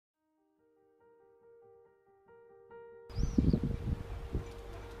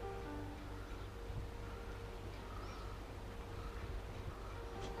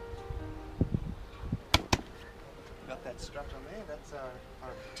strapped on there. That's our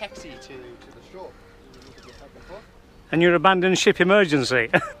taxi to the shore. We need to get back and forth. And your abandoned ship emergency.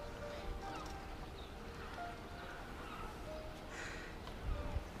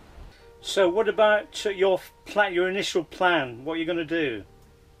 So what about your initial plan? What are you going to do?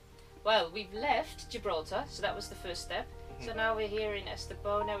 Well, we've left Gibraltar, so that was the first step. So now we're here in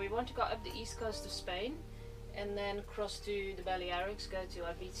Estepona. We want to go up the east coast of Spain and then cross to the Balearics, go to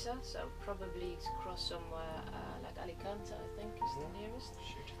Ibiza. So probably cross somewhere like Alicante, I think is the nearest.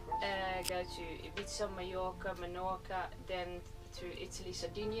 Go to Ibiza, Mallorca, Menorca, then to Italy,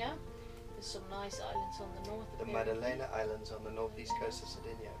 Sardinia. There's some nice islands on the north. The Maddalena Islands on the northeast coast of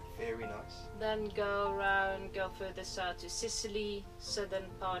Sardinia, very nice. Then go around, go further south to Sicily, southern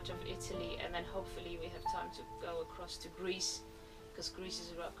part of Italy, and then hopefully we have time to go across to Greece, because Greece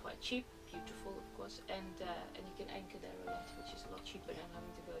is quite cheap, beautiful of course, and you can anchor there a lot, which is a lot cheaper than having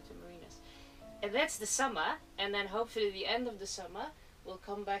to go to marinas. And that's the summer, and then hopefully the end of the summer we'll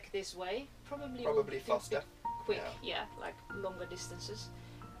come back this way, probably faster, quick, yeah, like longer distances.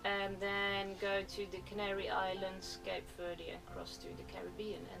 And then go to the Canary Islands, Cape Verde, and cross to the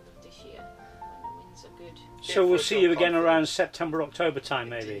Caribbean end of this year when the winds are good. So we'll see you again around September, October time,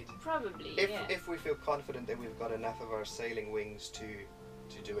 maybe. Probably, yeah. If we feel confident that we've got enough of our sailing wings to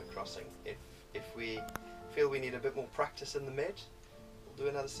do a crossing. If we feel we need a bit more practice in the mid, we'll do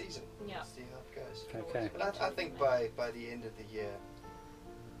another season. Yeah. See how it goes. Okay. But I think by the end of the year.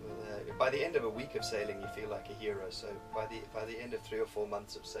 Well, by the end of a week of sailing, you feel like a hero. So by the end of 3 or 4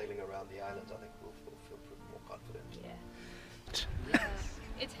 months of sailing around the islands, I think we'll feel more confident. Yeah. Yeah.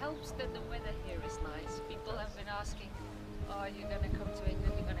 It helps that the weather here is nice. People have been asking, "Oh, are you going to come to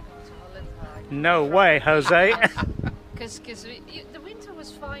England? You're going to come to Holland?" No way, Jose. Because the winter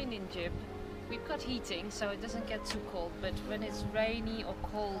was fine in Gib. We've got heating, so it doesn't get too cold. But when it's rainy or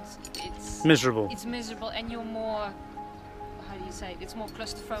cold, it's miserable. It's miserable, and you're more. How do you say it? It's more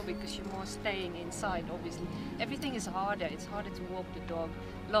claustrophobic because you're more staying inside, obviously. Everything is harder. It's harder to walk the dog.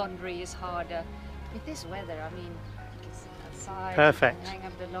 Laundry is harder. With this weather, I mean, you can sit outside. Perfect. You can hang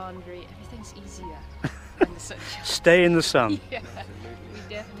up the laundry. Everything's easier when the sun shines. Stay in the sun. Yeah, we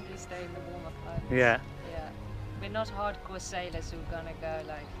definitely stay in the warmer climate. Yeah. Yeah. We're not hardcore sailors who are gonna go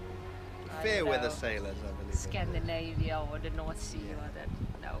like Fair weather sailors, I believe. Scandinavia or the North Sea or that.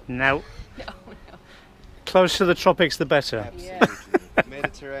 No. No. No. Close to the tropics, the better. Absolutely.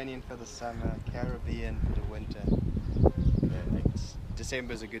 Mediterranean for the summer, Caribbean for the winter.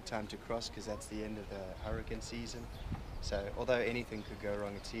 December's a good time to cross because that's the end of the hurricane season. So although anything could go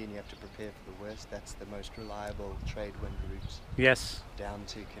wrong at sea and you have to prepare for the worst, that's the most reliable trade wind routes. Yes. Down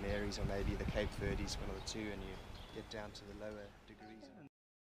to Canaries or maybe the Cape Verdes, one of the two, and you get down to the lower degrees.